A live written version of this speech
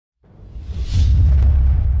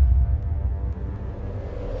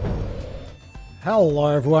Hello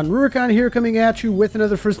everyone, Rurikhan here coming at you with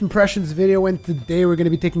another first impressions video, and today we're going to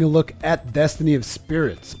be taking a look at Destiny of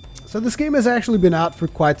Spirits. So this game has actually been out for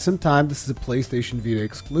quite some time. This is a PlayStation Vita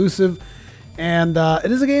exclusive, and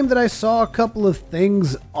it is a game that I saw a couple of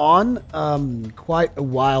things on quite a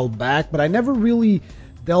while back, but I never really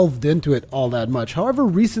delved into it all that much. However,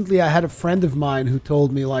 recently I had a friend of mine who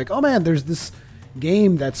told me like, oh man, there's this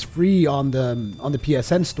game that's free on the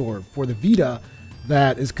PSN store for the Vita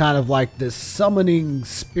that is kind of like this summoning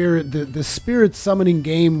spirit, the spirit summoning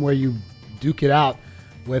game where you duke it out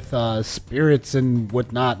with spirits and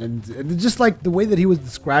whatnot, and just like the way that he was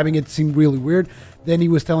describing it seemed really weird. Then he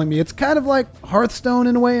was telling me it's kind of like Hearthstone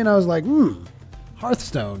in a way, and I was like,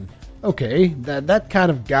 Hearthstone, okay, that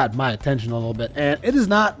kind of got my attention a little bit. And it is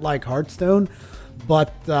not like Hearthstone,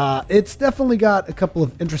 but it's definitely got a couple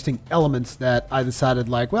of interesting elements that I decided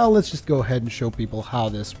like, well, let's just go ahead and show people how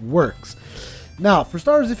this works. Now, for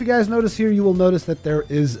starters, if you guys notice here, you will notice that there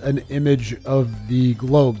is an image of the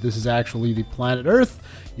globe. This is actually the planet Earth.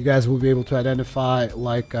 You guys will be able to identify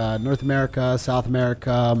like North America, South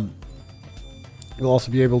America. You'll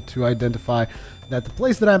also be able to identify that the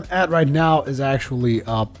place that I'm at right now is actually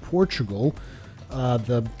Portugal.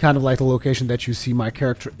 The kind of like the location that you see my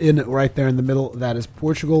character in right there in the middle, that is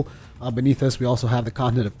Portugal. Beneath us, we also have the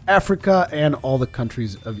continent of Africa and all the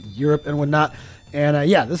countries of Europe and whatnot. And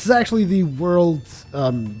yeah, this is actually the world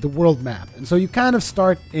map. And so you kind of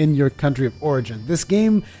start in your country of origin. This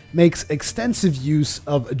game makes extensive use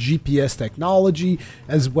of GPS technology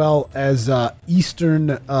as well as Eastern,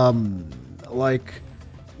 what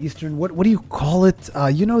do you call it?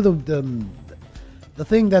 You know, the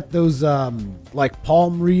thing that those like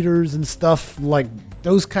palm readers and stuff, like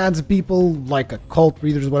those kinds of people, like occult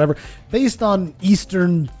readers, whatever, based on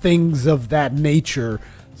Eastern things of that nature,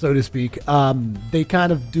 so to speak. They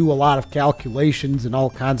kind of do a lot of calculations and all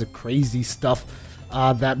kinds of crazy stuff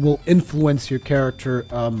that will influence your character.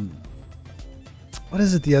 What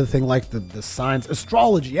is it, the other thing, like the signs?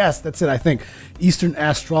 Astrology, yes, that's it, I think. Eastern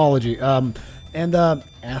astrology.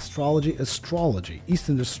 Astrology,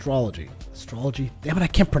 Eastern astrology. Damn it, I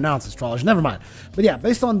can't pronounce astrology. Never mind. But yeah,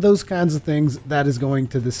 based on those kinds of things, that is going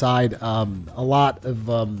to decide a lot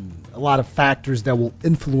of factors that will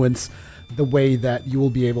influence the way that you will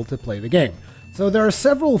be able to play the game. So there are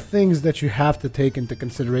several things that you have to take into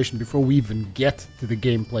consideration before we even get to the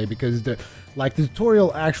gameplay, because the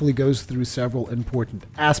tutorial actually goes through several important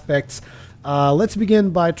aspects. Let's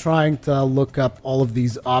begin by trying to look up all of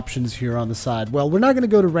these options here on the side. Well, we're not going to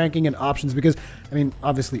go to ranking and options because, I mean,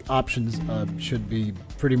 obviously options should be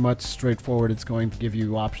pretty much straightforward. It's going to give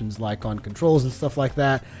you options like on controls and stuff like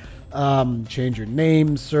that. Change your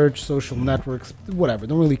name, search, social networks, whatever.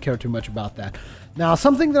 Don't really care too much about that. Now,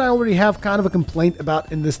 something that I already have kind of a complaint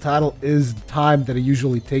about in this title is time that it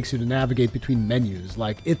usually takes you to navigate between menus.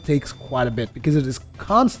 Like, it takes quite a bit because it is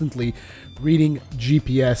constantly reading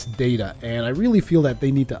GPS data, and I really feel that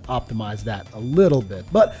they need to optimize that a little bit.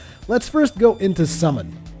 But let's first go into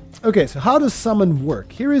summon. Okay, so how does summon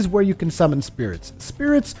work? Here is where you can summon spirits.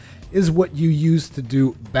 Spirits is what you use to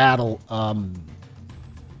do battle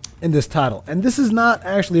in this title, and this is not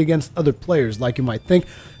actually against other players like you might think.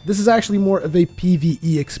 This is actually more of a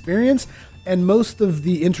PvE experience, and most of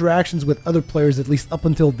the interactions with other players, at least up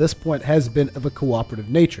until this point, has been of a cooperative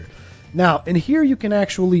nature. Now, in here you can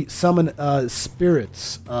actually summon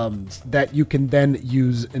spirits that you can then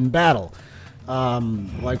use in battle.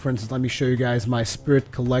 Like, for instance, let me show you guys my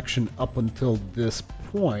spirit collection up until this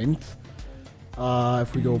point.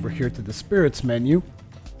 If we go over here to the spirits menu,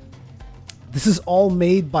 this is all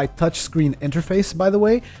made by touchscreen interface, by the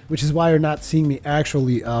way, which is why you're not seeing me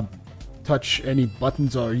actually touch any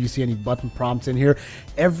buttons or you see any button prompts in here.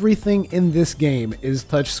 Everything in this game is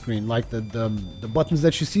touchscreen. Like the buttons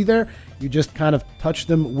that you see there, you just kind of touch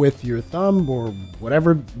them with your thumb or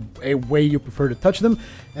whatever a way you prefer to touch them,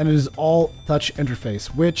 and it is all touch interface,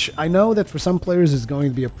 which I know that for some players is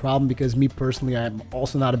going to be a problem, because me personally, I'm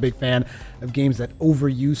also not a big fan of games that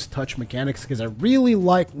overuse touch mechanics, because I really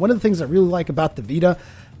like, one of the things I really like about the Vita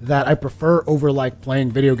that I prefer over like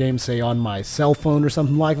playing video games, say on my cell phone or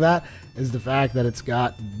something like that, is the fact that it's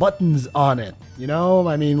got buttons on it. You know,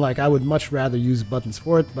 I mean, like, I would much rather use buttons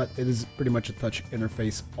for it, but it is pretty much a touch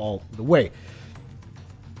interface all the way.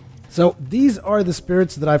 So these are the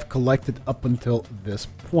spirits that I've collected up until this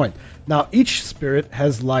point. Now, each spirit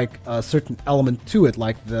has like a certain element to it,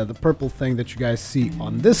 like the purple thing that you guys see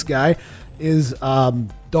on this guy is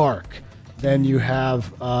dark. Then you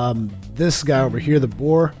have this guy over here, the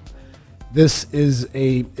boar. This is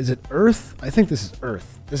it Earth? I think this is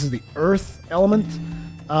Earth. This is the Earth element.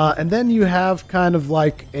 And then you have kind of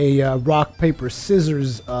like a rock, paper,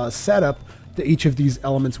 scissors setup to each of these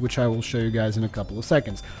elements, which I will show you guys in a couple of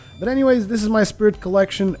seconds. But anyways, this is my spirit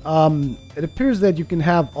collection. It appears that you can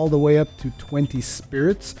have all the way up to 20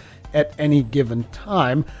 spirits at any given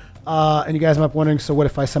time. And you guys might be wondering, so what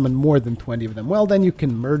if I summon more than 20 of them? Well, then you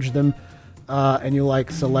can merge them, and you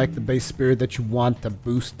select the base spirit that you want to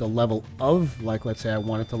boost the level of. Like, let's say I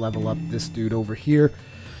wanted to level up this dude over here.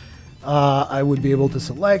 I would be able to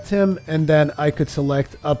select him, and then I could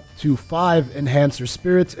select up to 5 enhancer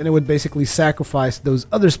spirits, and it would basically sacrifice those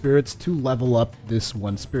other spirits to level up this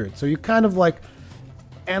one spirit. So you kind of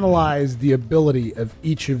analyze the ability of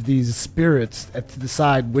each of these spirits to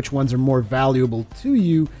decide which ones are more valuable to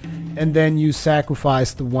you, and then you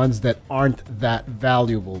sacrifice the ones that aren't that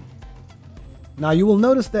valuable. Now you will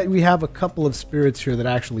notice that we have a couple of spirits here that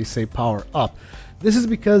actually say power up. This is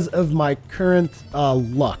because of my current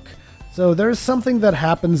luck. So there's something that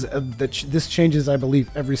happens that this changes, I believe,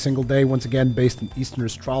 every single day, once again based in Eastern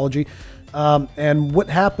astrology. And what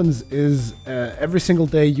happens is every single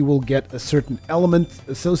day you will get a certain element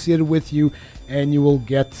associated with you, and you will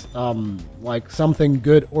get something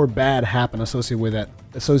good or bad happen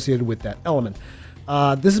associated with that element.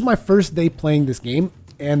 This is my first day playing this game,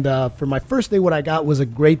 and for my first day what I got was a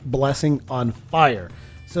great blessing on fire.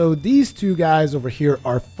 So these two guys over here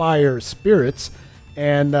are fire spirits.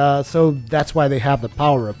 And so that's why they have the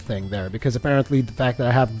power-up thing there, because apparently the fact that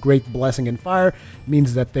I have great blessing in fire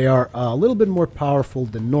means that they are a little bit more powerful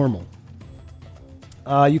than normal.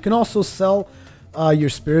 You can also sell your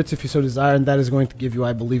spirits if you so desire, and that is going to give you,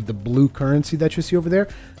 I believe, the blue currency that you see over there.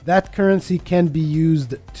 That currency can be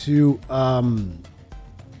used to, I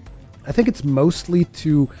think it's mostly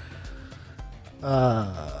to,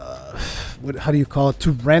 how do you call it?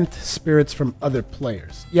 To rent spirits from other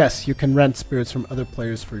players. Yes, you can rent spirits from other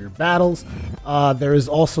players for your battles. There is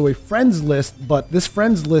also a friends list, but this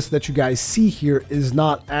friends list that you guys see here is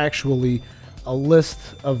not actually a list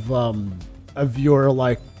of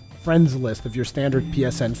your friends list, of your standard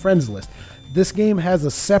PSN friends list. This game has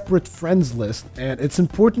a separate friends list, and it's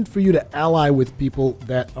important for you to ally with people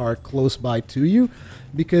that are close by to you,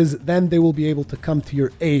 because then they will be able to come to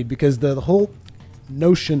your aid, because the whole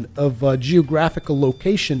notion of geographical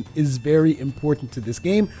location is very important to this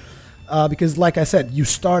game, because like I said, you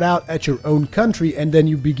start out at your own country and then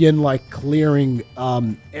you begin clearing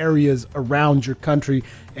areas around your country,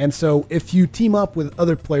 and so if you team up with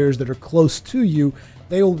other players that are close to you,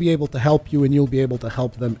 they will be able to help you and you'll be able to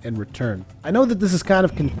help them in return. I know that this is kind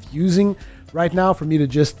of confusing right now for me to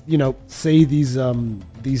just say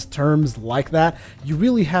these terms like that. You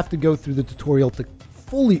really have to go through the tutorial to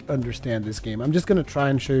fully understand this game. I'm just going to try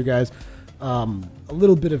and show you guys a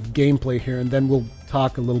little bit of gameplay here, and then we'll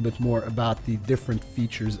talk a little bit more about the different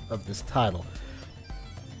features of this title.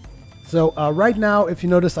 So right now, if you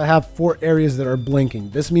notice, I have 4 areas that are blinking.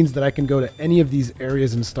 This means that I can go to any of these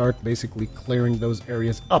areas and start basically clearing those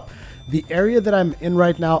areas up. The area that I'm in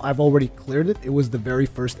right now, I've already cleared it. It was the very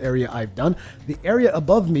first area I've done. The area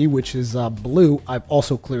above me, which is blue, I've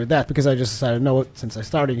also cleared that, because I just decided, no, since I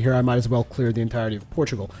started here, I might as well clear the entirety of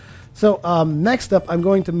Portugal. So next up, I'm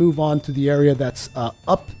going to move on to the area that's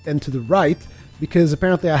up and to the right, because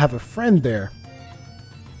apparently I have a friend there.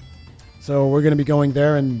 So we're going to be going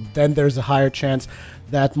there, and then there's a higher chance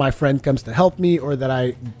that my friend comes to help me, or that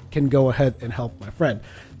I can go ahead and help my friend.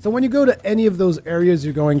 So when you go to any of those areas,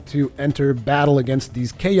 you're going to enter battle against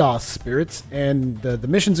these chaos spirits, and the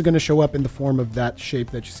missions are going to show up in the form of that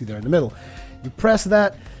shape that you see there in the middle. You press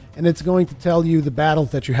that, and it's going to tell you the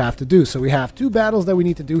battles that you have to do. So we have 2 battles that we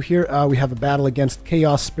need to do here. We have a battle against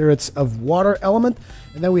chaos spirits of water element,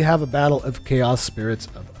 and then we have a battle of chaos spirits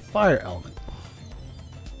of fire element.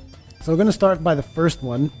 So we're going to start by the first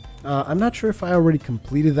one. I'm not sure if I already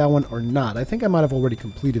completed that one or not. I think I might have already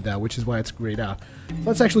completed that, which is why it's grayed out. So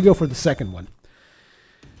let's actually go for the second one.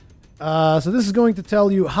 So this is going to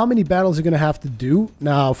tell you how many battles you're going to have to do.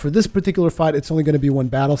 Now, for this particular fight, it's only going to be 1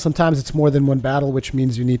 battle. Sometimes it's more than 1 battle, which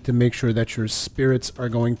means you need to make sure that your spirits are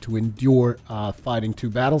going to endure fighting 2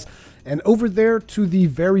 battles. And over there to the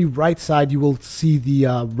very right side, you will see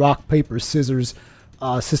the rock, paper, scissors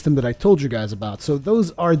system that I told you guys about. So those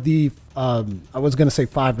are the, I was going to say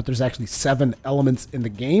 5, but there's actually 7 elements in the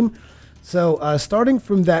game. So starting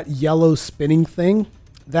from that yellow spinning thing,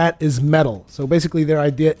 that is metal. So basically their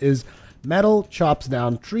idea is metal chops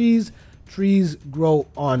down trees, trees grow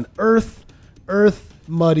on earth, earth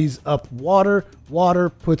muddies up water, water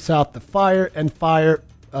puts out the fire, and fire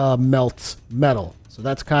melts metal. So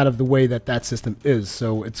that's kind of the way that system is.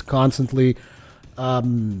 So it's constantly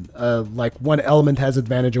like one element has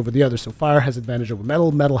advantage over the other. So fire has advantage over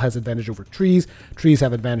metal, metal has advantage over trees, trees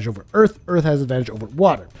have advantage over earth, earth has advantage over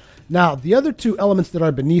water. Now, the other two elements that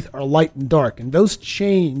are beneath are light and dark, and those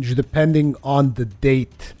change depending on the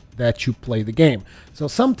date that you play the game. So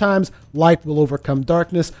sometimes light will overcome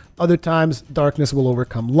darkness, other times darkness will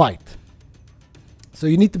overcome light. So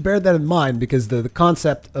you need to bear that in mind, because the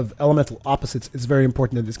concept of elemental opposites is very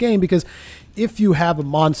important in this game, because if you have a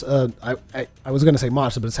monster, I was going to say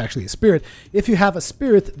monster, but it's actually a spirit. If you have a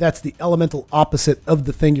spirit that's the elemental opposite of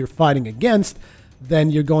the thing you're fighting against,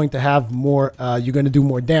 then you're going to have more, you're going to do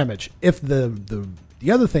more damage. If the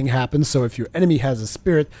other thing happens, so if your enemy has a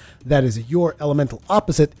spirit that is your elemental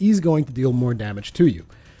opposite, he's going to deal more damage to you.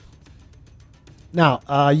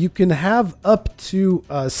 Now, you can have up to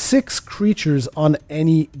 6 creatures on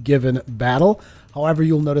any given battle. However,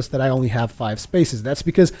 you'll notice that I only have 5 spaces. That's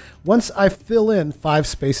because once I fill in 5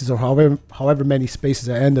 spaces, or however many spaces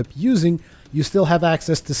I end up using, you still have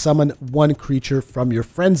access to summon 1 creature from your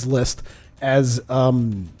friends list as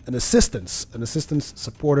an assistance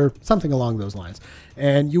supporter, something along those lines.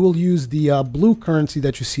 And you will use the blue currency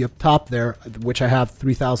that you see up top there, which I have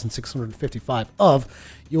 3,655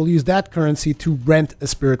 of. You'll use that currency to rent a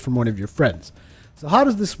spirit from one of your friends. So how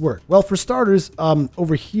does this work? Well, for starters,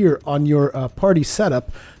 over here on your party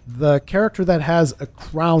setup, the character that has a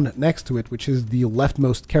crown next to it, which is the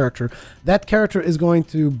leftmost character, that character is going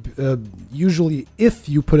to, usually if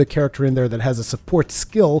you put a character in there that has a support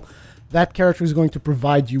skill, that character is going to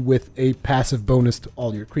provide you with a passive bonus to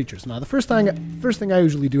all your creatures. Now, the first thing I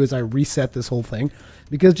usually do is I reset this whole thing,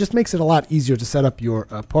 because it just makes it a lot easier to set up your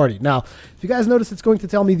party. Now, if you guys notice, it's going to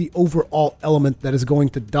tell me the overall element that is going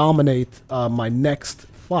to dominate my next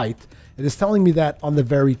fight. It is telling me that on the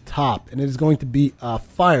very top, and it is going to be a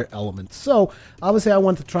fire element. So, obviously, I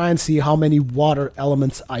want to try and see how many water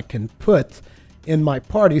elements I can put in my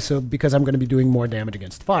party, because I'm going to be doing more damage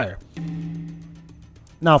against fire.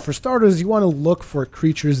 Now, for starters, you want to look for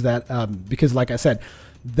creatures that, because like I said,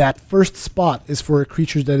 that first spot is for a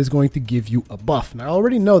creature that is going to give you a buff. Now, I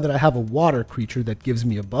already know that I have a water creature that gives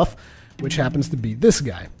me a buff, which happens to be this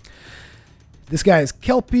guy. This guy is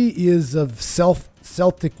Kelpie. He is of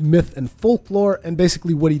Celtic myth and folklore, and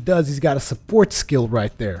basically what he does, he's got a support skill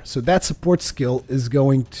right there. So that support skill is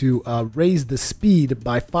going to raise the speed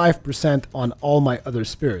by 5% on all my other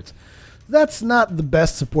spirits. That's not the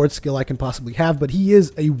best support skill I can possibly have, but he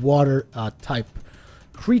is a water type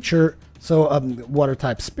creature, so water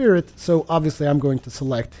type spirit, so obviously I'm going to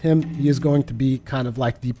select him. He is going to be kind of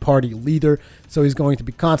like the party leader, so he's going to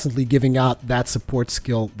be constantly giving out that support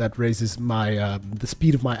skill that raises my the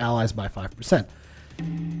speed of my allies by 5%.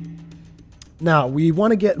 Now, we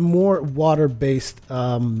want to get more water-based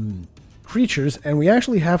creatures, and we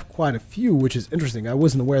actually have quite a few, which is interesting. I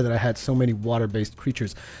wasn't aware that I had so many water-based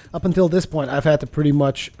creatures. Up until this point, I've had to pretty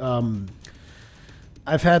much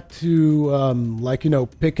like, you know,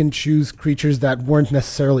 pick and choose creatures that weren't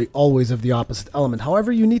necessarily always of the opposite element.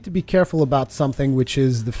 However, you need to be careful about something, which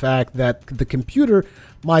is the fact that the computer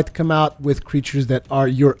might come out with creatures that are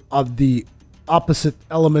of the opposite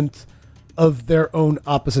element of their own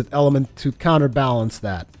opposite element to counterbalance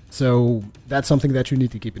that. So that's something that you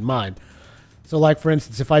need to keep in mind. So like, for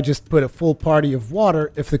instance, if I just put a full party of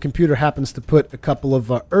water, if the computer happens to put a couple of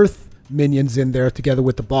earth minions in there together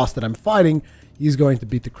with the boss that I'm fighting, he's going to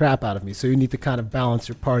beat the crap out of me. So you need to kind of balance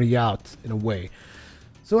your party out in a way.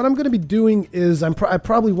 So what I'm going to be doing is I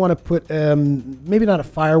probably want to put, maybe not a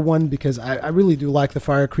fire one, because I really do like the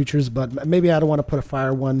fire creatures, but maybe I don't want to put a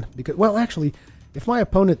fire one because, well, actually, if my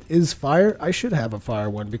opponent is fire, I should have a fire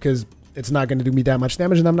one, because it's not going to do me that much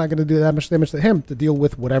damage, and I'm not going to do that much damage to him to deal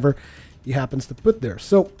with whatever he happens to put there.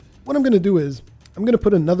 So what I'm going to do is I'm going to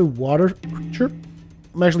put another water creature.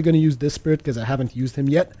 I'm actually going to use this spirit because I haven't used him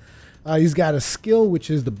yet. He's got a skill, which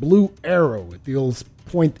is the blue arrow. It deals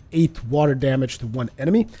 0.8 water damage to one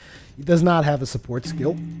enemy. He does not have a support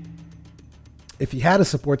skill. If he had a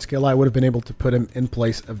support skill, I would have been able to put him in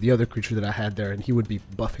place of the other creature that I had there, and he would be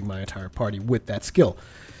buffing my entire party with that skill.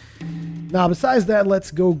 Now, besides that, let's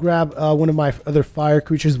go grab one of my other fire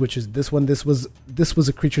creatures, which is this one. This was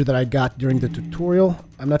a creature that I got during the tutorial.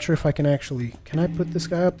 I'm not sure if I can actually... Can I put this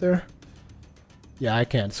guy up there? Yeah, I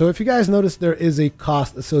can. So if you guys notice, there is a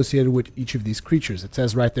cost associated with each of these creatures. It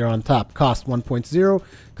says right there on top, cost 1.0,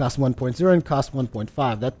 cost 1.0, and cost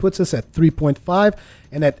 1.5. That puts us at 3.5,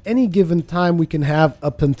 and at any given time, we can have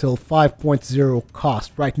up until 5.0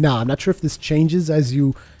 cost. Right now, I'm not sure if this changes as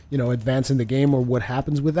you advance in the game or what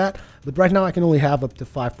happens with that, but right now I can only have up to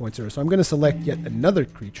 5.0. So I'm going to select yet another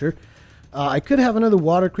creature. I could have another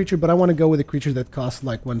water creature, but I want to go with a creature that costs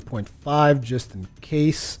like 1.5 just in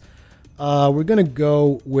case. We're going to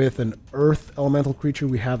go with an earth elemental creature.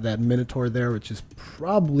 We have that Minotaur there, which is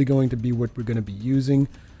probably going to be what we're going to be using.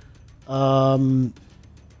 So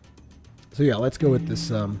yeah, let's go with this,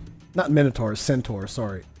 not Minotaur, Centaur,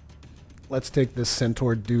 sorry. Let's take this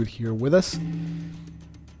Centaur dude here with us. And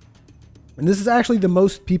this is actually the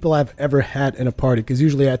most people I've ever had in a party, because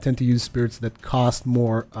usually I tend to use spirits that cost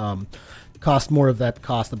more of that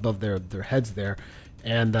cost above their heads there.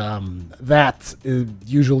 And that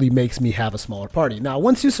usually makes me have a smaller party. Now,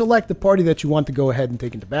 once you select the party that you want to go ahead and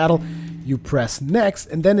take into battle, you press next,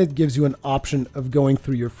 and then it gives you an option of going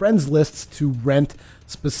through your friends lists to rent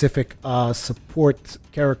specific support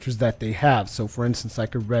characters that they have. So, for instance, I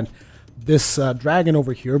could rent this dragon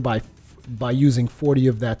over here by using 40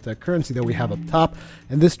 of that currency that we have up top,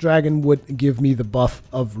 and this dragon would give me the buff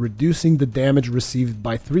of reducing the damage received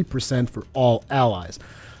by 3% for all allies.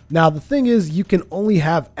 Now, the thing is, you can only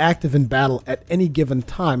have active in battle at any given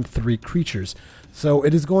time 3 creatures. So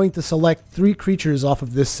it is going to select 3 creatures off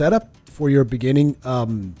of this setup for your beginning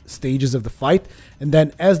stages of the fight, and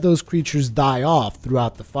then as those creatures die off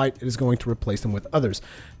throughout the fight, it is going to replace them with others.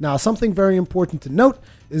 Now, something very important to note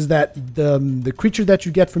is that the creature that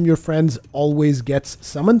you get from your friends always gets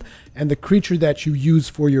summoned, and the creature that you use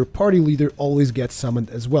for your party leader always gets summoned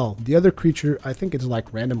as well. The other creature, I think it's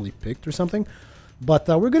like randomly picked or something. But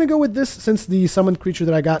we're going to go with this since the summoned creature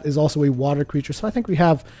that I got is also a water creature. So I think we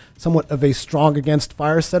have somewhat of a strong against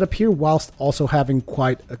fire setup here, whilst also having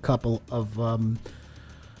quite a couple of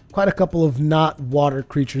not water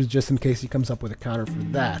creatures, just in case he comes up with a counter for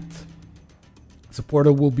that.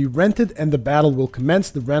 Supporter will be rented and the battle will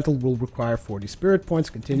commence. The rental will require 40 spirit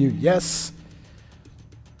points. Continue. Yes.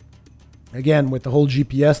 Again, with the whole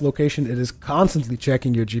GPS location, it is constantly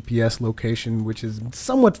checking your GPS location, which is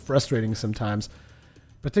somewhat frustrating sometimes.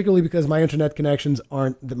 Particularly because my internet connection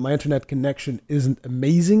isn't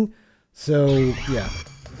amazing. So, yeah.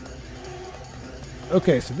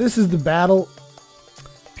 Okay, so this is the battle.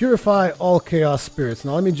 Purify all chaos spirits.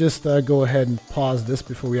 Now let me just go ahead and pause this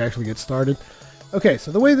before we actually get started. Okay,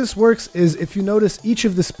 so the way this works is if you notice each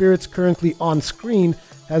of the spirits currently on screen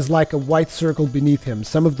has like a white circle beneath him.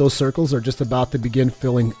 Some of those circles are just about to begin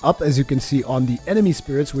filling up, as you can see on the enemy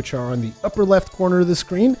spirits, which are on the upper left corner of the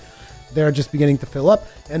screen. They're just beginning to fill up.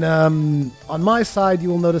 And on my side, you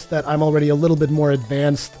will notice that I'm already a little bit more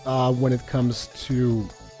advanced when it comes to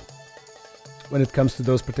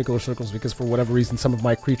those particular circles, because for whatever reason, some of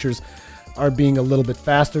my creatures are being a little bit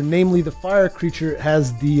faster. Namely, the fire creature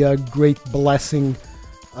has the great blessing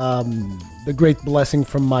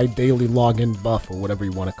from my daily login buff, or whatever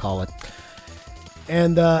you want to call it.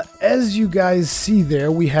 And as you guys see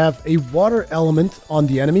there, we have a water element on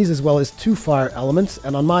the enemies as well as 2 fire elements.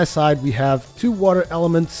 And on my side, we have 2 water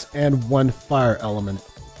elements and 1 fire element.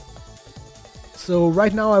 So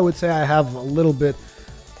right now, I would say I have a little bit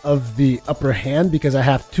of the upper hand because I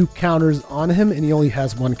have 2 counters on him and he only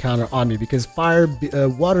has 1 counter on me, because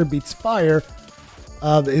water beats fire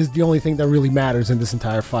is the only thing that really matters in this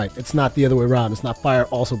entire fight. It's not the other way around. It's not fire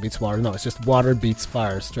also beats water. No, it's just water beats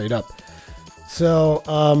fire straight up. So,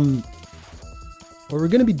 what we're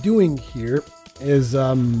going to be doing here is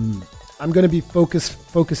I'm going to be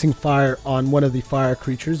focusing fire on one of the fire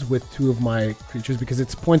creatures with 2 of my creatures, because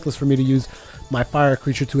it's pointless for me to use my fire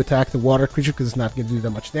creature to attack the water creature because it's not going to do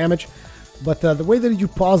that much damage. But the way that you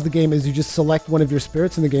pause the game is you just select one of your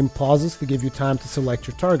spirits and the game pauses to give you time to select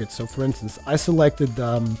your target. So, for instance, I selected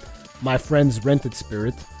my friend's rented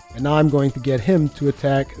spirit, and now I'm going to get him to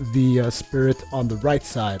attack the spirit on the right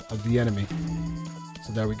side of the enemy.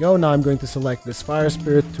 So there we go. Now I'm going to select this fire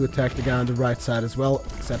spirit to attack the guy on the right side as well,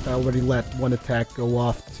 except I already let 1 attack go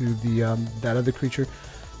off to the that other creature.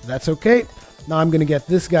 That's okay. Now I'm going to get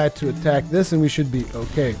this guy to attack this, and we should be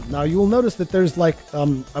okay. Now you will notice that there's like,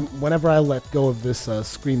 whenever I let go of this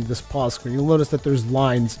screen, this pause screen, you'll notice that there's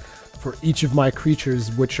lines for each of my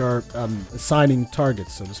creatures which are assigning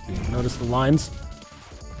targets, so to speak. Notice the lines?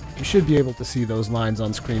 You should be able to see those lines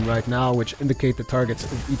on screen right now, which indicate the targets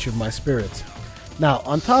of each of my spirits. Now,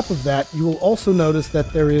 on top of that, you will also notice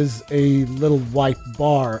that there is a little white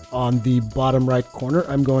bar on the bottom right corner.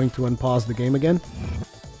 I'm going to unpause the game again.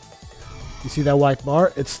 You see that white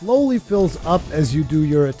bar? It slowly fills up as you do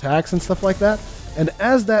your attacks and stuff like that. And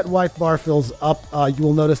as that white bar fills up, you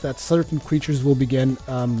will notice that certain creatures will begin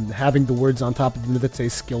having the words on top of them that say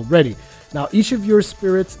skill ready. Now, each of your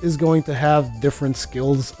spirits is going to have different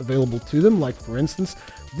skills available to them. Like, for instance,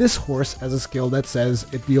 this horse has a skill that says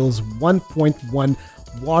it deals 1.1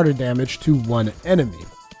 water damage to 1 enemy.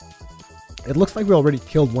 It looks like we already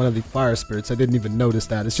killed one of the fire spirits. I didn't even notice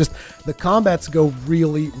that. It's just the combats go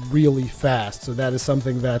really, really fast. So that is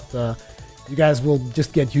something that You guys will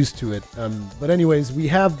just get used to it. But anyways, we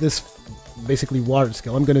have this basically water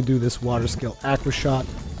skill. I'm going to do this water skill Aqua Shot.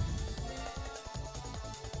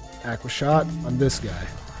 Aqua Shot on this guy.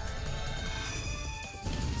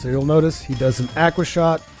 So you'll notice he does an Aqua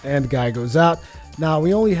Shot and guy goes out. Now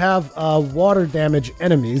we only have water damage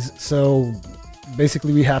enemies, so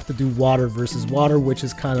basically we have to do water versus water, which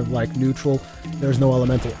is kind of like neutral. There's no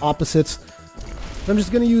elemental opposites. So I'm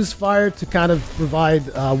just going to use fire to kind of provide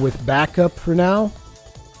with backup for now.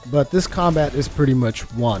 But this combat is pretty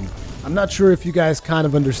much won. I'm not sure if you guys kind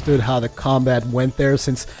of understood how the combat went there,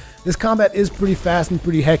 since this combat is pretty fast and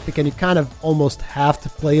pretty hectic, and you kind of almost have to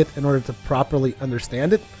play it in order to properly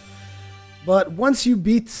understand it. But once you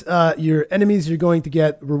beat your enemies, you're going to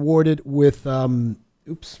get rewarded with...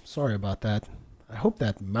 oops, sorry about that. I hope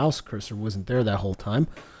that mouse cursor wasn't there that whole time.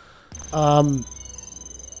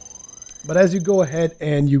 But as you go ahead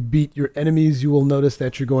and you beat your enemies, you will notice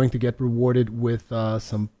that you're going to get rewarded with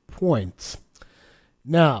some points.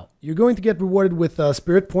 Now, you're going to get rewarded with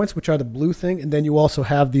spirit points, which are the blue thing, and then you also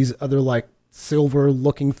have these other like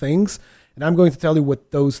silver-looking things, and I'm going to tell you what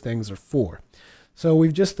those things are for. So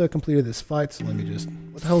we've just completed this fight, so let me just...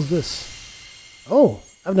 What the hell is this? Oh,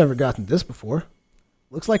 I've never gotten this before.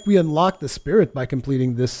 Looks like we unlocked the spirit by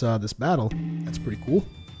completing this this battle. That's pretty cool.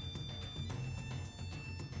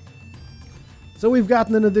 So we've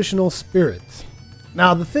gotten an additional spirit.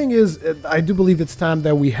 Now the thing is, I do believe it's time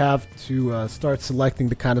that we have to start selecting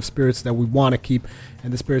the kind of spirits that we want to keep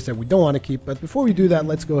and the spirits that we don't want to keep. But before we do that,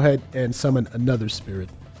 let's go ahead and summon another spirit.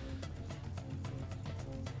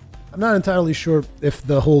 I'm not entirely sure if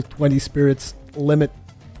the whole 20 spirits limit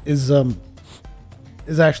is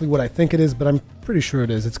actually what I think it is, but I'm pretty sure it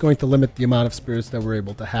is. It's going to limit the amount of spirits that we're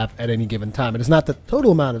able to have at any given time. It is not the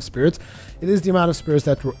total amount of spirits, it is the amount of spirits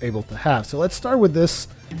that we're able to have. So let's start with this.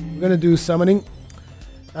 We're going to do summoning.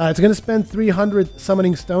 It's going to spend 300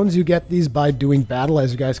 summoning stones. You get these by doing battle.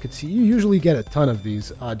 As you guys can see, you usually get a ton of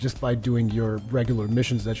these just by doing your regular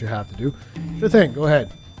missions that you have to do. Sure thing, go ahead.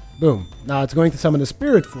 Boom. Now it's going to summon a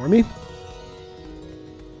spirit for me.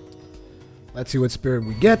 Let's see what spirit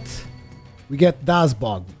we get. We get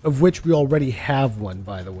Dazbog, of which we already have one,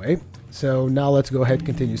 by the way. So now let's go ahead and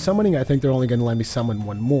continue summoning. I think they're only going to let me summon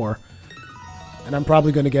one more. And I'm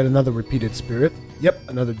probably going to get another repeated spirit. Yep,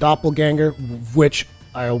 another doppelganger, of which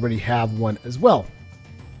I already have one as well.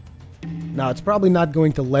 Now, it's probably not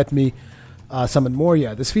going to let me summon more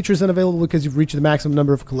yet. This feature is unavailable because you've reached the maximum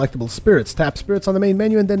number of collectible spirits. Tap spirits on the main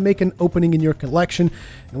menu and then make an opening in your collection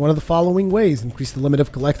in one of the following ways. Increase the limit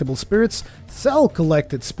of collectible spirits, sell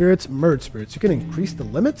collected spirits, merge spirits. You can increase the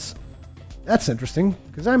limits? That's interesting,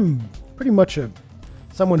 because I'm pretty much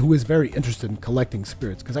someone who is very interested in collecting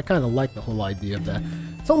spirits, because I kind of like the whole idea of that.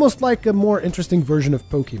 It's almost like a more interesting version of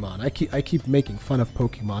Pokemon. I keep making fun of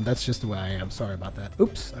Pokemon. That's just the way I am. Sorry about that.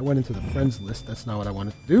 Oops, I went into the friends list. That's not what I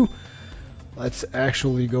wanted to do. Let's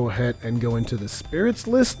actually go ahead and go into the spirits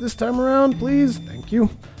list this time around, please. Thank you.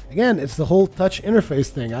 Again, it's the whole touch interface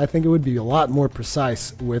thing. I think it would be a lot more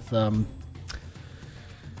precise with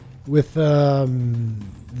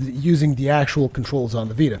using the actual controls on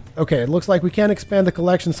the Vita. Okay, it looks like we can expand the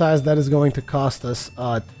collection size. That is going to cost us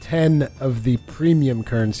 10 of the premium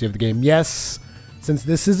currency of the game. Yes, since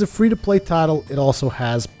this is a free-to-play title, it also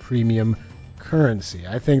has premium currency.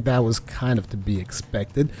 I think that was kind of to be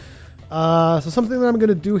expected. So something that I'm going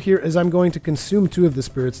to do here is I'm going to consume 2 of the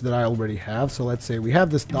spirits that I already have. So let's say we have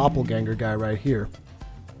this doppelganger guy right here.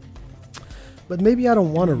 But maybe I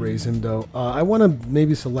don't want to raise him, though. I want to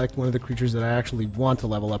maybe select one of the creatures that I actually want to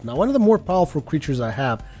level up. Now, one of the more powerful creatures I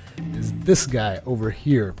have is this guy over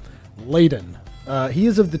here, Layden. He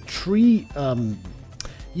is of the tree.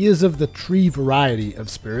 He is of the tree variety of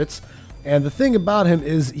spirits, and the thing about him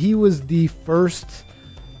is he was the first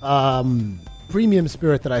premium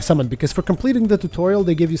spirit that I summoned, because for completing the tutorial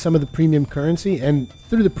they give you some of the premium currency, and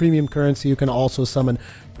through the premium currency you can also summon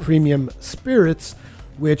premium spirits,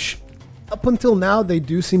 which up until now they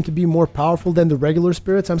do seem to be more powerful than the regular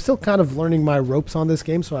spirits. I'm still kind of learning my ropes on this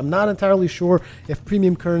game, so I'm not entirely sure if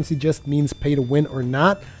premium currency just means pay to win or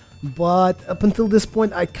not, but up until this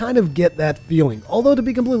point I kind of get that feeling. Although, to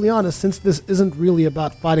be completely honest, since this isn't really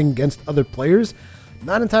about fighting against other players, I'm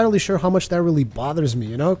not entirely sure how much that really bothers me,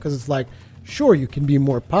 you know, because it's like, sure, you can be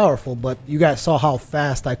more powerful, but you guys saw how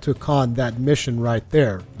fast I took on that mission right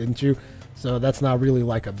there, didn't you? So that's not really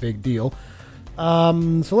like a big deal.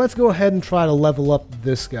 So let's go ahead and try to level up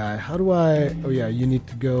this guy. How do I... Oh yeah, you need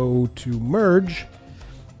to go to merge.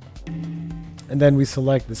 And then we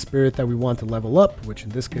select the spirit that we want to level up, which in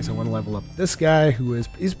this case I want to level up this guy, who is...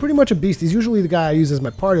 He's pretty much a beast. He's usually the guy I use as my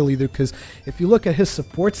party leader, because if you look at his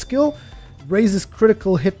support skill, raises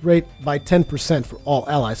critical hit rate by 10% for all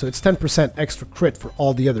allies. So it's 10% extra crit for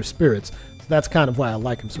all the other spirits. So that's kind of why I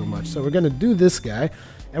like him so much. So we're going to do this guy,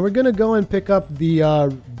 and we're going to go and pick up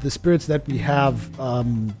the spirits that we have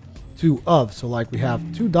two of. So like we have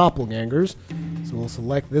 2 doppelgangers. So we'll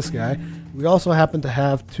select this guy. We also happen to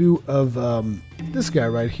have 2 of this guy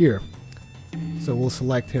right here. So we'll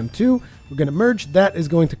select him too. We're going to merge. That is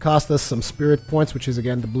going to cost us some spirit points, which is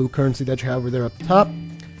again the blue currency that you have over there up top.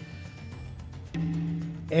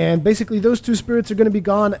 And basically those 2 spirits are going to be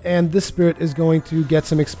gone, and this spirit is going to get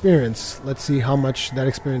some experience. Let's see how much that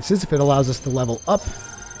experience is, if it allows us to level up.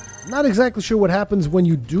 Not exactly sure what happens when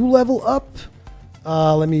you do level up.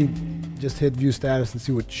 Let me just hit view status and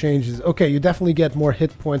see what changes. Okay, you definitely get more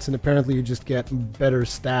hit points, and apparently you just get better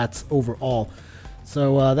stats overall.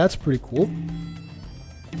 So that's pretty cool.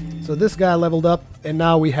 So this guy leveled up, and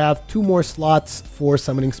now we have 2 more slots for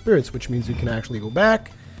summoning spirits, which means we can actually go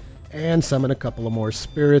back and summon a couple of more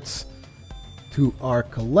spirits to our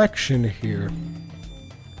collection here.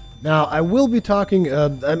 Now, I will be talking,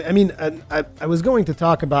 I was going to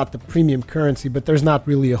talk about the premium currency, but there's not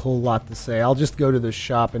really a whole lot to say. I'll just go to the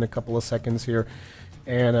shop in a couple of seconds here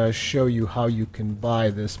and show you how you can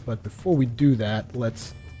buy this. But before we do that,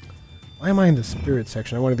 let's... Why am I in the spirit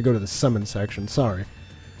section? I wanted to go to the summon section, sorry.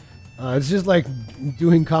 It's just like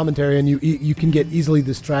doing commentary, and you can get easily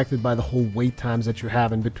distracted by the whole wait times that you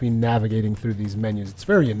have in between navigating through these menus. It's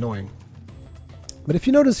very annoying. But if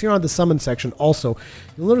you notice here on the summon section also,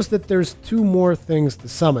 you'll notice that there's 2 more things to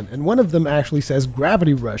summon, and one of them actually says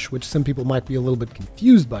Gravity Rush, which some people might be a little bit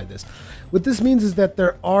confused by this. What this means is that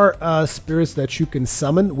there are spirits that you can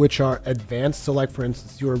summon which are advanced. So like for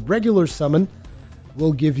instance, your regular summon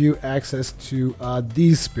will give you access to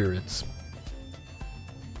these spirits.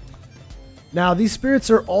 Now, these spirits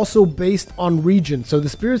are also based on region. So the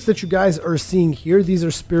spirits that you guys are seeing here, these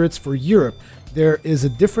are spirits for Europe. There is a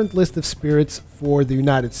different list of spirits for the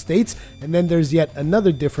United States, and then there's yet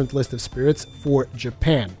another different list of spirits for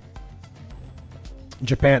Japan.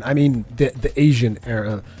 Japan, I mean the Asian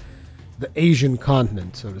era, the Asian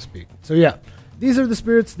continent, so to speak. So yeah, these are the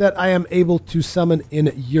spirits that I am able to summon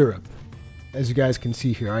in Europe. As you guys can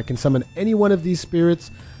see here, I can summon any one of these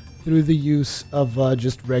spirits through the use of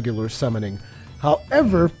just regular summoning.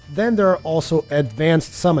 However, then there are also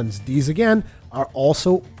advanced summons. These again are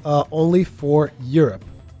also only for Europe.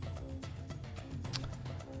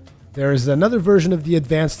 There is another version of the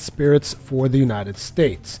advanced spirits for the United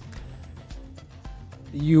States.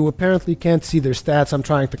 You apparently can't see their stats. I'm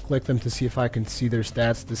trying to click them to see if I can see their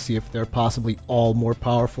stats, to see if they're possibly all more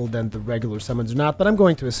powerful than the regular summons or not, but I'm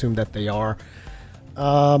going to assume that they are.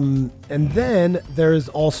 And then there's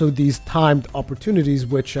also these timed opportunities,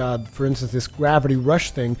 which, for instance, this Gravity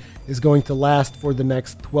Rush thing is going to last for the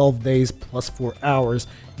next 12 days plus 4 hours.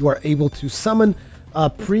 You are able to summon a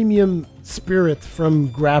premium spirit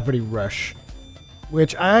from Gravity Rush,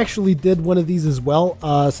 which I actually did one of these as well,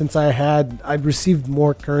 since I'd received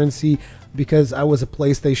more currency because I was a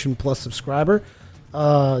PlayStation Plus subscriber.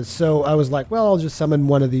 So I was like, well, I'll just summon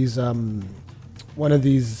one of these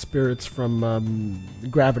spirits from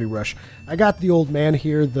Gravity Rush. I got the old man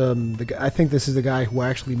here. I think this is the guy who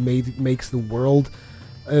actually makes the world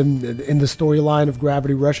in the storyline of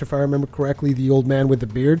Gravity Rush, if I remember correctly. The old man with the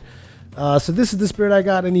beard. So this is the spirit I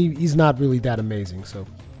got, and he's not really that amazing. So,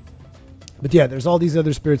 but yeah, there's all these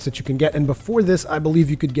other spirits that you can get. And before this, I believe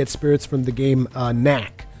you could get spirits from the game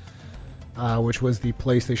Knack, which was the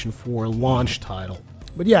PlayStation 4 launch title.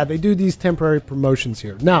 But yeah, they do these temporary promotions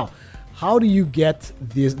here. Now, how do you get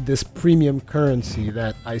this premium currency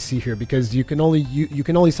that I see here? Because you can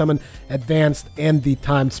only summon advanced and the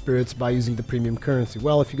timed spirits by using the premium currency.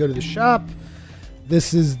 Well, if you go to the shop,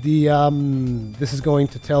 this is going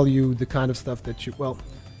to tell you the kind of stuff that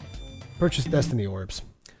purchase Destiny Orbs.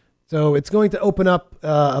 So it's going to open up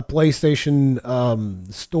a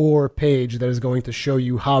PlayStation store page that is going to show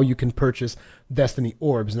you how you can purchase Destiny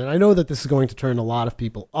Orbs. And I know that this is going to turn a lot of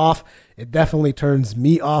people off. It definitely turns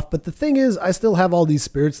me off. But the thing is, I still have all these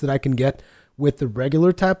spirits that I can get with the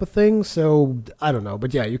regular type of thing. So I don't know.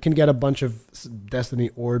 But yeah, you can get a bunch of Destiny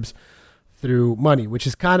Orbs through money, which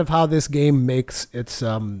is kind of how this game makes its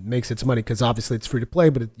money, because obviously it's free to play,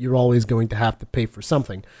 but you're always going to have to pay for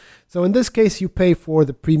something. So in this case, you pay for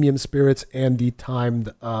the premium spirits and the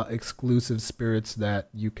timed exclusive spirits that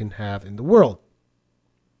you can have in the world.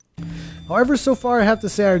 However, so far I have to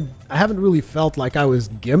say I haven't really felt like I was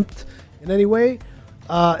gimped in any way.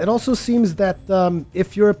 It also seems that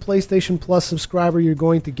if you're a PlayStation Plus subscriber, you're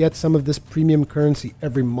going to get some of this premium currency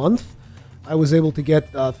every month. I was able to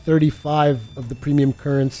get 35 of the premium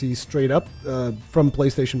currency straight up from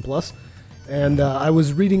PlayStation Plus. And I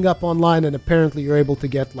was reading up online, and apparently you're able to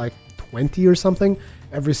get like 20 or something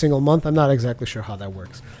every single month. I'm not exactly sure how that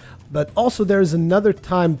works. But also there's another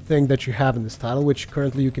time thing that you have in this title, which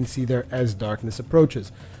currently you can see there as darkness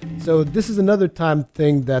approaches. So this is another time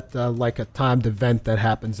thing that like a timed event that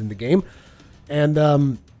happens in the game.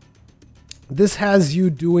 And this has you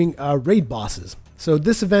doing raid bosses. So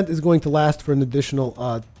this event is going to last for an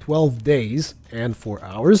additional 12 days and 4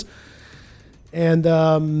 hours.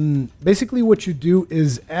 And basically what you do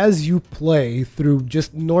is, as you play through,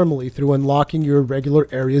 just normally through unlocking your regular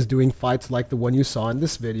areas, doing fights like the one you saw in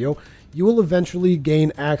this video, you will eventually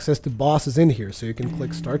gain access to bosses in here. So you can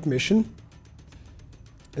click Start Mission,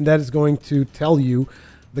 and that is going to tell you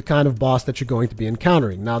the kind of boss that you're going to be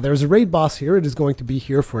encountering. Now there's a raid boss here. It is going to be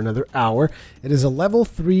here for another hour. It is a level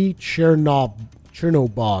 3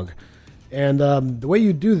 Chernobog. And the way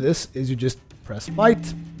you do this is you just press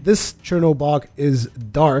fight. This Chernobog is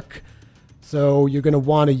dark, so you're going to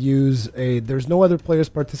want to use there's no other players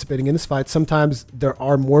participating in this fight. Sometimes there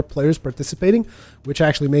are more players participating, which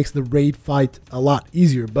actually makes the raid fight a lot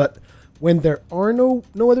easier. But when there are no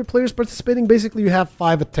other players participating, basically you have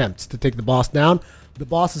 5 attempts to take the boss down. The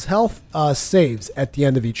boss's health saves at the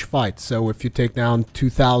end of each fight. So if you take down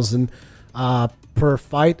 2,000 per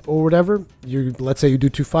fight or whatever, let's say you do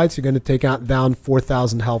 2 fights, you're going to take down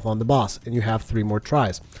 4,000 health on the boss, and you have 3 more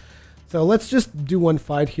tries. So let's just do one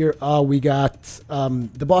fight here. We got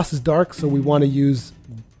the boss is dark, so we want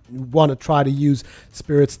to try to use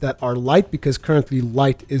spirits that are light, because currently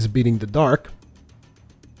light is beating the dark.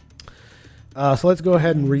 So let's go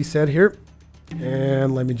ahead and reset here,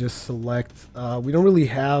 and let me just select. We don't really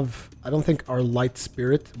have, I don't think our light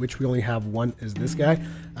spirit, which we only have one, is this guy.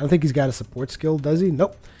 I don't think he's got a support skill, does he?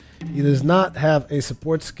 Nope. He does not have a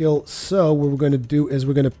support skill. So what we're going to do is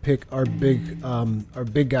we're going to pick our big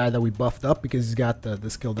guy that we buffed up, because he's got the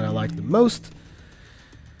skill that I like the most.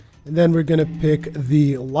 And then we're going to pick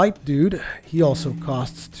the light dude. He also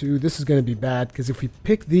costs 2. This is going to be bad, because if we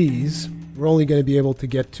pick these, we're only going to be able to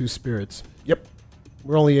get 2 spirits. Yep.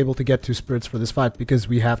 We're only able to get 2 spirits for this fight, because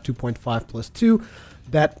we have 2.5 plus 2.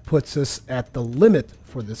 That puts us at the limit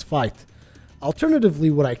for this fight.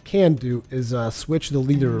 Alternatively, what I can do is switch the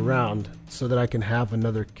leader around so that I can have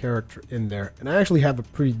another character in there. And I actually have a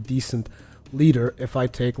pretty decent leader if I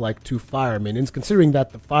take like 2 fire minions, considering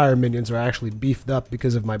that the fire minions are actually beefed up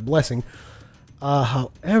because of my blessing.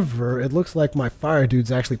 However, it looks like my fire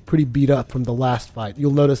dude's actually pretty beat up from the last fight.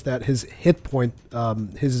 You'll notice that his hit point,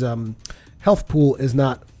 his health pool is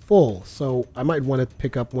not full. So I might want to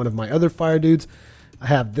pick up one of my other fire dudes. I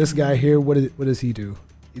have this guy here. What does he do?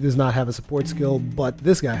 He does not have a support skill, but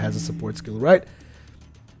this guy has a support skill, right?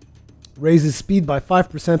 Raises speed by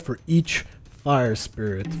 5% for each fire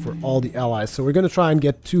spirit for all the allies. So we're going to try and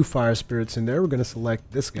get 2 fire spirits in there. We're going to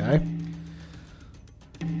select this guy.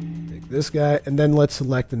 Take this guy, and then let's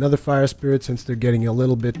select another fire spirit, since they're getting a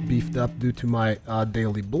little bit beefed up due to my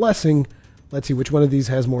daily blessing. Let's see which one of these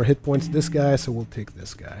has more hit points. This guy, so we'll take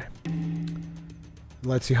this guy.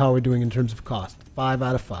 Let's see how we're doing in terms of cost. 5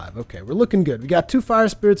 out of 5. Okay, we're looking good. We got 2 fire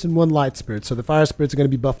spirits and 1 light spirit. So the fire spirits are going to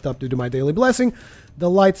be buffed up due to my daily blessing. The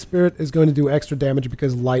light spirit is going to do extra damage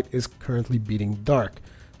because light is currently beating dark.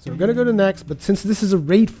 So we're going to go to next, but since this is a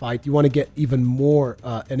raid fight, you want to get even more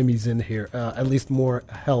enemies in here, at least more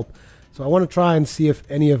help. So I want to try and see if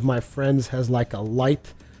any of my friends has like a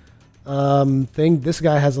light thing. This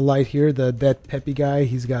guy has a light here, the dead Peppy guy.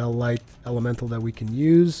 He's got a light elemental that we can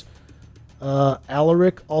use.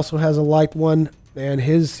 Alaric also has a light one, and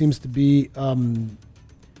his seems to be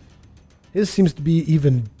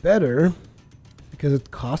even better because it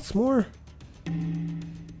costs more.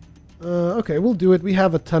 Okay, we'll do it. We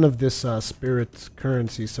have a ton of this spirit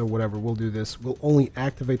currency, so whatever, we'll do this. We'll only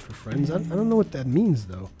activate for friends. I don't know what that means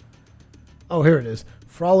though. Oh, here it is.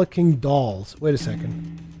 Frolicking dolls. Wait a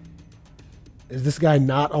second. Is this guy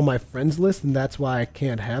not on my friends list, and that's why I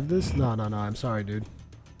can't have this? No, I'm sorry, dude.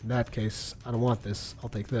 In that case, I don't want this. I'll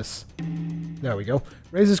take this. There we go.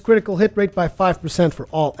 Raises critical hit rate by 5% for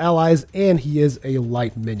all allies, and he is a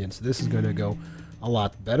light minion, so this is going to go a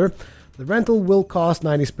lot better. The rental will cost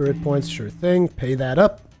 90 spirit points, sure thing. Pay that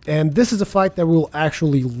up. And this is a fight that we'll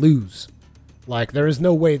actually lose. Like, there is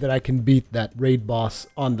no way that I can beat that raid boss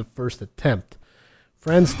on the first attempt.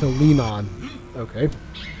 Friends to lean on. Okay.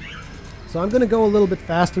 So I'm going to go a little bit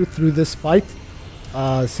faster through this fight.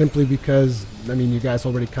 Simply because, I mean, you guys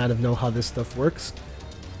already kind of know how this stuff works.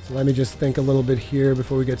 So let me just think a little bit here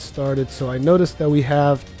before we get started. So I noticed that we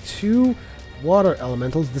have 2 water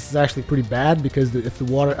elementals. This is actually pretty bad because if the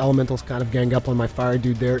water elementals kind of gang up on my fire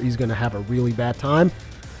dude there, he's going to have a really bad time.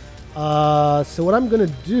 So what I'm going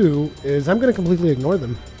to do is I'm going to completely ignore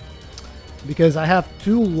them. because I have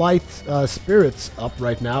 2 light spirits up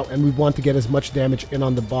right now, and we want to get as much damage in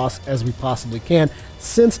on the boss as we possibly can,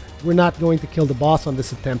 since we're not going to kill the boss on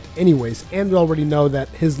this attempt anyways, and we already know that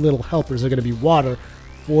his little helpers are going to be water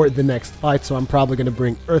for the next fight, so I'm probably going to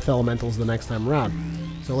bring earth elementals the next time around.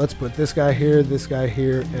 So let's put this guy here, and this guy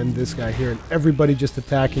here, and everybody just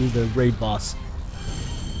attacking the raid boss.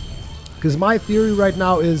 Because my theory right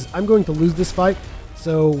now is I'm going to lose this fight,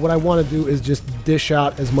 so what I want to do is just dish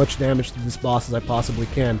out as much damage to this boss as I possibly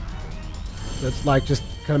can. So it's like, just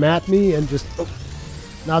come at me and just... Oh.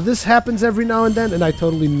 Now this happens every now and then, and I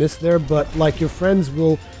totally miss there, but like your friends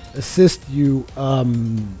will assist you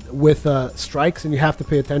with strikes, and you have to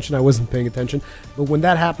pay attention. I wasn't paying attention, but when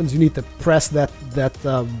that happens, you need to press that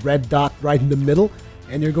red dot right in the middle,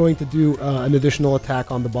 and you're going to do an additional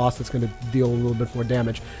attack on the boss that's going to deal a little bit more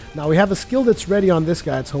damage. Now we have a skill that's ready on this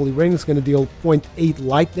guy. It's Holy Ring. It's going to deal 0.8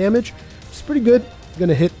 light damage, which is pretty good. It's going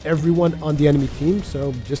to hit everyone on the enemy team,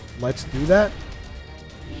 so just let's do that.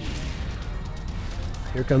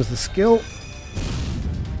 Here comes the skill.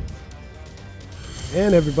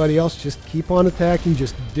 And everybody else, just keep on attacking.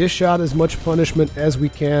 Just dish out as much punishment as we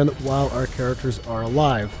can while our characters are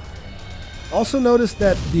alive. Also notice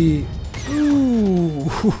that the... Ooh,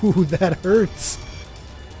 that hurts.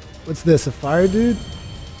 What's this, a fire dude?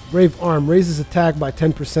 Brave Arm raises attack by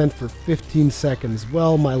 10% for 15 seconds.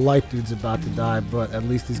 Well, my light dude's about to die, but at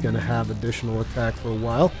least he's going to have additional attack for a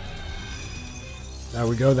while. There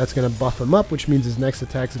we go, that's going to buff him up, which means his next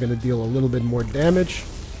attack is going to deal a little bit more damage.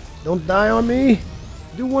 Don't die on me!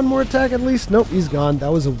 Do one more attack at least. Nope, he's gone.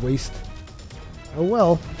 That was a waste. Oh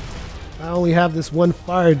well. I only have this one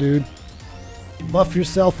fire dude. Buff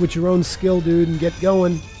yourself with your own skill, dude, and get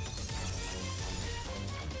going.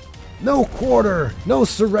 No quarter! No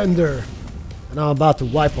surrender! And I'm about to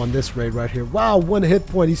wipe on this raid right here. Wow, 1 hit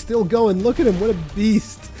point. He's still going. Look at him. What a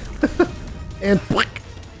beast. And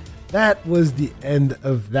that was the end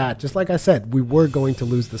of that. Just like I said, we were going to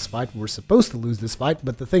lose this fight. We were supposed to lose this fight,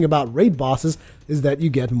 but the thing about raid bosses is that you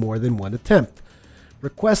get more than 1 attempt.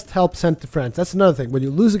 Request help sent to friends. That's another thing. When you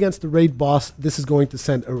lose against the raid boss, this is going to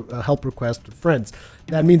send a help request to friends.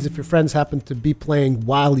 That means if your friends happen to be playing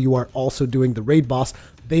while you are also doing the raid boss,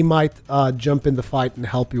 they might jump in the fight and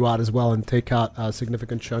help you out as well and take out a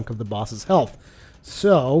significant chunk of the boss's health.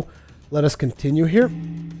 So, let us continue here.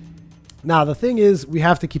 Now, the thing is, we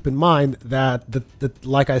have to keep in mind that,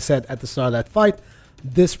 like I said at the start of that fight,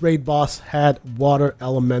 this raid boss had water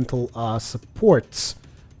elemental supports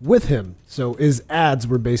with him. So his adds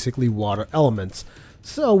were basically water elements.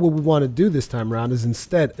 So what we want to do this time around is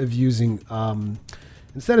instead of using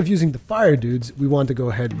the fire dudes, we want to go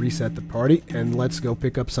ahead and reset the party, and let's go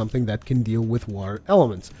pick up something that can deal with water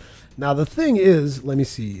elements. Now the thing is, let me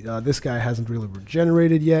see, this guy hasn't really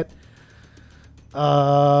regenerated yet.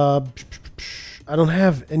 I don't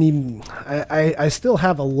have any... I still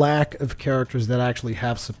have a lack of characters that actually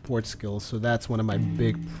have support skills, so that's one of my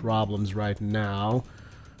big problems right now.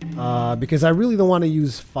 Because I really don't want to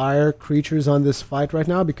use fire creatures on this fight right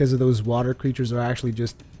now, because of those water creatures are actually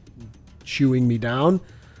just chewing me down.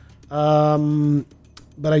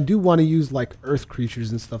 But I do want to use like earth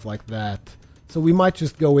creatures and stuff like that. So we might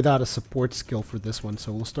just go without a support skill for this one.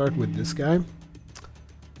 So we'll start with this guy.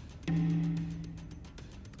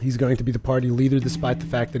 He's going to be the party leader despite the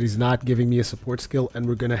fact that he's not giving me a support skill, and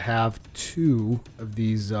we're going to have 2 of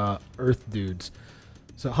these earth dudes.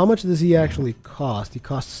 So how much does he actually cost? He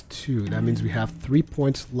costs 2. That means we have 3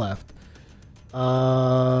 points left.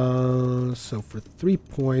 So for 3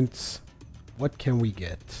 points, what can we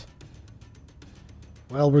get?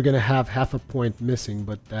 Well, we're going to have half a point missing,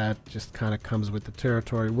 but that just kind of comes with the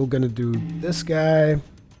territory. We're going to do this guy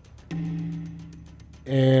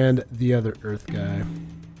and the other earth guy.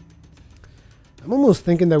 I'm almost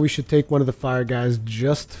thinking that we should take one of the fire guys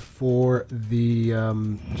just for the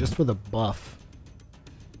buff.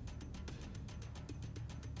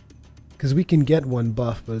 Because we can get one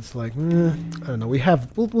buff, but it's like, I don't know.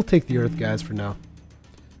 We'll take the earth guys for now.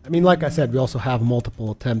 I mean, like I said, we also have multiple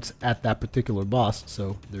attempts at that particular boss,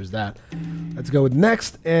 so there's that. Let's go with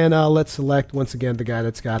next, and let's select once again the guy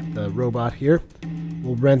that's got the robot here.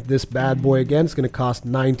 We'll rent this bad boy again. It's going to cost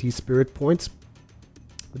 90 spirit points.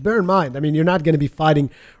 But bear in mind, I mean, you're not going to be fighting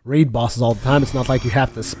raid bosses all the time. It's not like you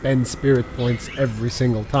have to spend spirit points every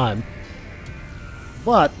single time.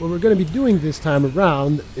 But what we're going to be doing this time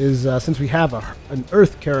around is, since we have an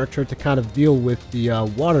earth character to kind of deal with the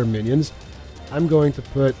water minions, I'm going to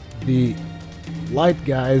put the light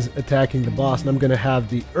guys attacking the boss, and I'm going to have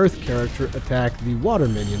the earth character attack the water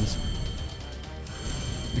minions.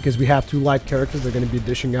 Because we have 2 light characters, they're going to be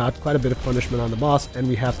dishing out quite a bit of punishment on the boss, and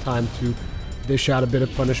we have time to dish out a bit of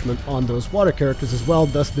punishment on those water characters as well,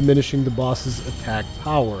 thus diminishing the boss's attack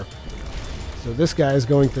power. So this guy is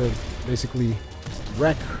going to basically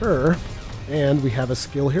wreck her, and we have a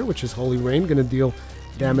skill here, which is Holy Rain, going to deal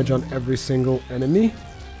damage on every single enemy.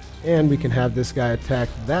 And we can have this guy attack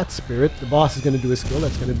that spirit. The boss is going to do a skill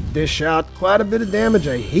that's going to dish out quite a bit of damage.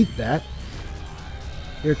 I hate that.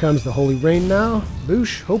 Here comes the Holy Rain now.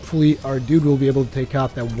 Boosh. Hopefully our dude will be able to take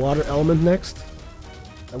out that water element next.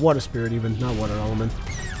 That water spirit even, not water element.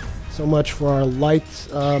 So much for our light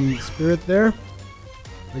spirit there.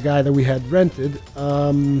 The guy that we had rented.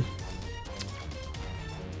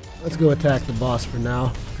 Let's go attack the boss for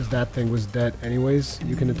now, because that thing was dead anyways.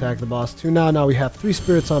 You can attack the boss too now. Now we have 3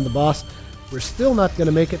 spirits on the boss. We're still not going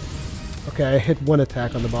to make it. Okay, I hit 1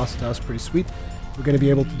 attack on the boss. That was pretty sweet. We're going to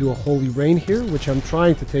be able to do a Holy Rain here, which I'm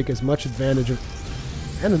trying to take as much advantage of.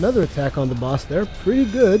 And another attack on the boss there. Pretty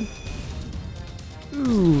good.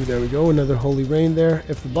 Ooh, there we go. Another Holy Rain there.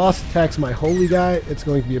 If the boss attacks my Holy guy, it's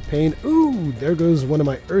going to be a pain. Ooh, there goes one of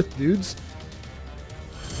my Earth dudes.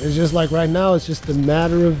 It's just like right now, it's just a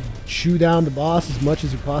matter of chew down the boss as much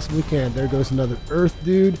as you possibly can. There goes another Earth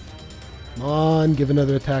dude. Come on, give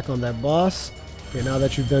another attack on that boss. Okay, now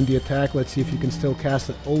that you've done the attack, let's see if you can still cast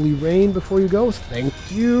an Holy Rain before you go. Thank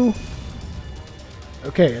you.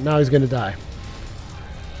 Okay, and now he's going to die.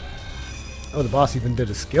 Oh, the boss even did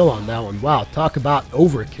a skill on that one. Wow, talk about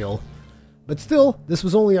overkill. But still, this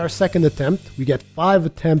was only our 2nd attempt. We get 5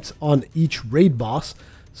 attempts on each raid boss.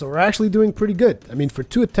 So we're actually doing pretty good. I mean, for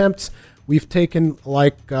 2 attempts, we've taken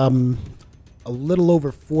like a little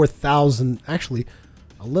over 4,000, actually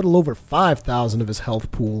a little over 5,000 of his health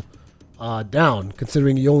pool down,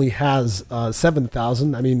 considering he only has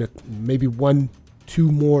 7,000. I mean, maybe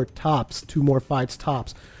 2 more fights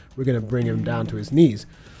tops, we're going to bring him down to his knees.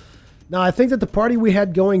 Now, I think that the party we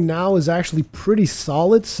had going now is actually pretty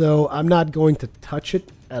solid, so I'm not going to touch it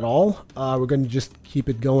at all. We're going to just keep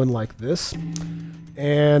it going like this.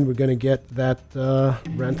 And we're going to get that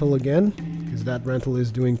rental again, because that rental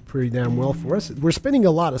is doing pretty damn well for us. We're spending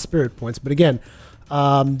a lot of spirit points, but again,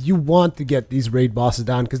 you want to get these raid bosses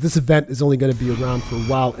down, because this event is only going to be around for a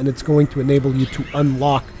while, and it's going to enable you to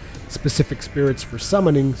unlock specific spirits for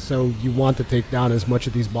summoning, so you want to take down as much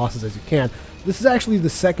of these bosses as you can. This is actually the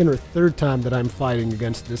 2nd or 3rd time that I'm fighting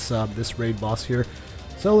against this raid boss here.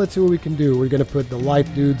 So let's see what we can do. We're going to put the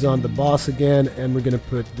light dudes on the boss again, and we're going to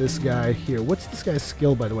put this guy here. What's this guy's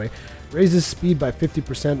skill, by the way? Raises speed by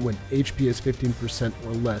 50% when HP is 15%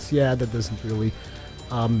 or less. Yeah, that doesn't really...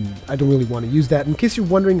 I don't really want to use that. In case you're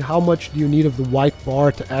wondering how much do you need of the white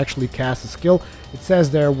bar to actually cast a skill, it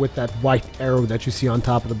says there with that white arrow that you see on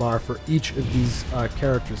top of the bar for each of these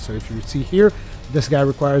characters. So if you see here, this guy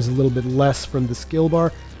requires a little bit less from the skill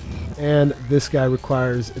bar, and this guy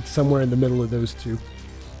requires, it's somewhere in the middle of those two.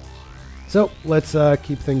 So let's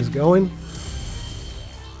keep things going.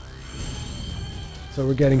 So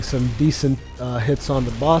we're getting some decent hits on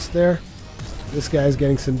the boss there. This guy's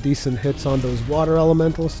getting some decent hits on those water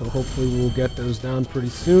elementals, so hopefully we'll get those down pretty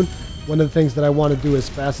soon. One of the things that I want to do as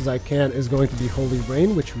fast as I can is going to be Holy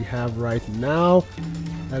Rain, which we have right now.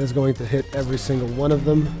 That is going to hit every single one of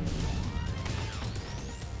them.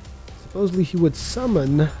 Supposedly he would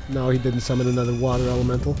summon... No, he didn't summon another water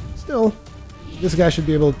elemental. Still, this guy should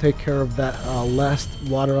be able to take care of that last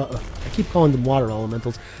water... I keep calling them water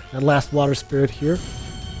elementals. That last water spirit here.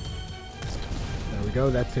 There we go,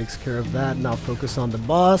 that takes care of that. Now focus on the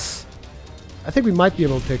boss. I think we might be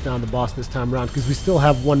able to take down the boss this time around, because we still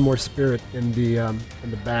have one more spirit in the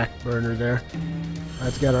back burner there.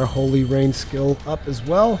 Let's get our Holy Rain skill up as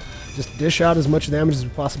well. Just dish out as much damage as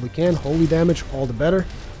we possibly can. Holy damage, all the better.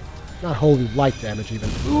 Not holy, light damage even.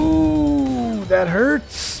 Ooh, that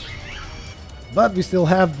hurts. But we still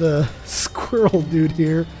have the squirrel dude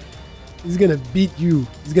here. He's gonna beat you.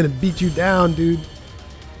 He's gonna beat you down, dude.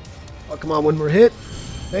 Oh, come on, one more hit.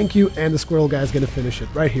 Thank you, and the squirrel guy's gonna finish it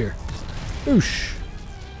right here. Boosh.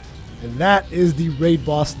 And that is the raid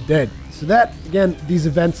boss dead. So that, again, these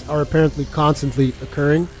events are apparently constantly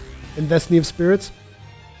occurring in Destiny of Spirits.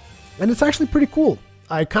 And it's actually pretty cool.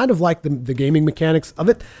 I kind of like the gaming mechanics of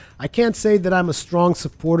it. I can't say that I'm a strong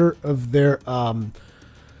supporter of their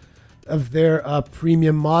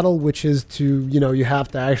premium model, which is to, you have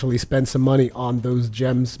to actually spend some money on those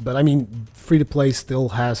gems. But I mean, free to play still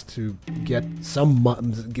has to get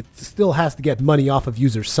get money off of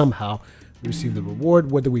users somehow. We receive the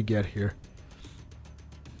reward. What do we get here?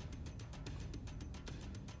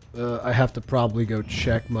 I have to probably go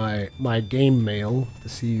check my game mail to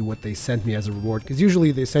see what they sent me as a reward, because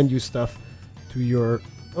usually they send you stuff to your...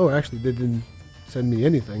 Oh, actually, they didn't send me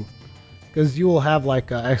anything, because you will have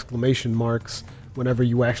like exclamation marks whenever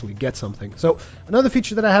you actually get something. So another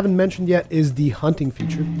feature that I haven't mentioned yet is the hunting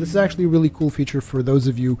feature. This is actually a really cool feature for those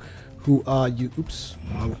of you who oops,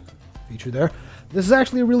 wrong feature there. This is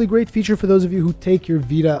actually a really great feature for those of you who take your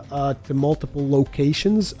Vita to multiple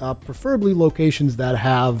locations, preferably locations that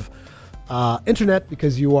have internet,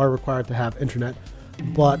 because you are required to have internet.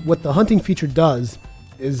 But what the hunting feature does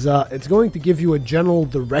is it's going to give you a general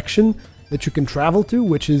direction that you can travel to,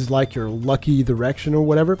 which is like your lucky direction or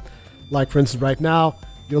whatever. Like for instance, right now,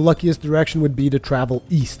 your luckiest direction would be to travel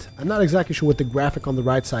east. I'm not exactly sure what the graphic on the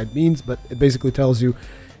right side means, but it basically tells you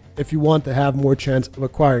if you want to have more chance of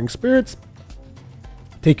acquiring spirits,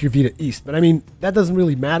 take your Vita east. But I mean, that doesn't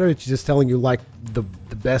really matter. It's just telling you like the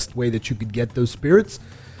best way that you could get those spirits.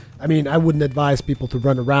 I mean, I wouldn't advise people to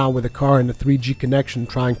run around with a car and a 3G connection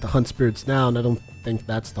trying to hunt spirits down. I don't think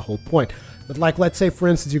that's the whole point. But like, let's say, for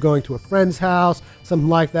instance, you're going to a friend's house, something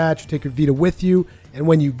like that. You take your Vita with you, and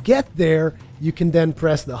when you get there, you can then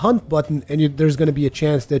press the hunt button, and there's going to be a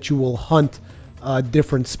chance that you will hunt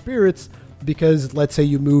different spirits, because let's say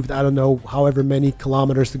you moved, I don't know, however many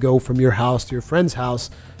kilometers to go from your house to your friend's house,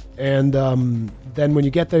 and then when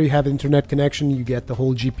you get there, you have an internet connection, you get the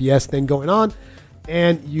whole GPS thing going on,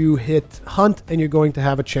 and you hit hunt, and you're going to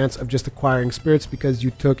have a chance of just acquiring spirits because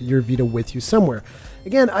you took your Vita with you somewhere.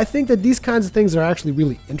 Again, I think that these kinds of things are actually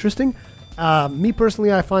really interesting. Me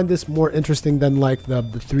personally, I find this more interesting than like the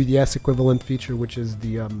 3DS equivalent feature, which is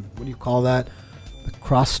the what do you call that?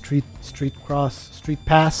 The street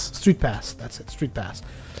pass. That's it, street pass.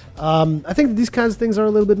 I think that these kinds of things are a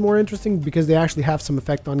little bit more interesting because they actually have some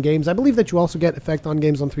effect on games. I believe that you also get effect on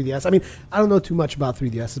games on 3DS. I mean, I don't know too much about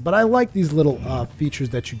 3DSs, but I like these little features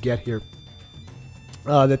that you get here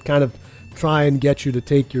that kind of try and get you to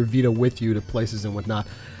take your Vita with you to places and whatnot.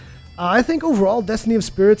 I think overall, Destiny of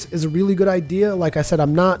Spirits is a really good idea. Like I said,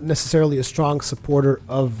 I'm not necessarily a strong supporter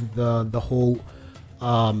of the whole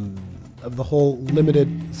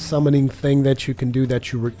limited summoning thing that you can do.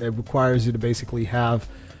 That it requires you to basically have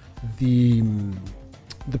the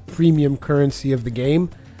premium currency of the game,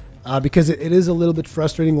 because it is a little bit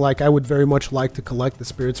frustrating. Like, I would very much like to collect the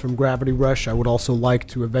spirits from Gravity Rush. I would also like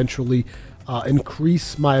to eventually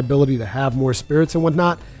increase my ability to have more spirits and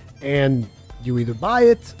whatnot, and you either buy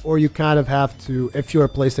it or you kind of have to, if you're a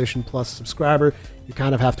PlayStation Plus subscriber, you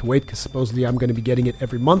kind of have to wait, because supposedly I'm going to be getting it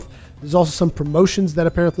every month. There's also some promotions that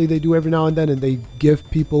apparently they do every now and then, and they give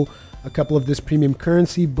people a couple of this premium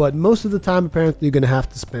currency, but most of the time apparently you're going to have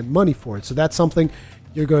to spend money for it. So that's something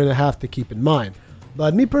you're going to have to keep in mind.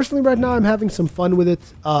 But me personally right now, I'm having some fun with it.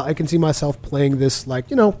 I can see myself playing this,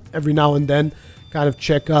 like, you know, every now and then, kind of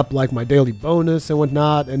check up like my daily bonus and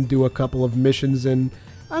whatnot, and do a couple of missions. And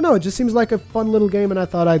I don't know, it just seems like a fun little game, and I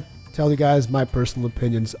thought I'd tell you guys my personal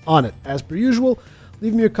opinions on it. As per usual,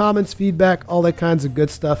 leave me your comments, feedback, all that kinds of good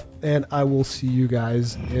stuff, and I will see you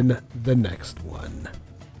guys in the next one.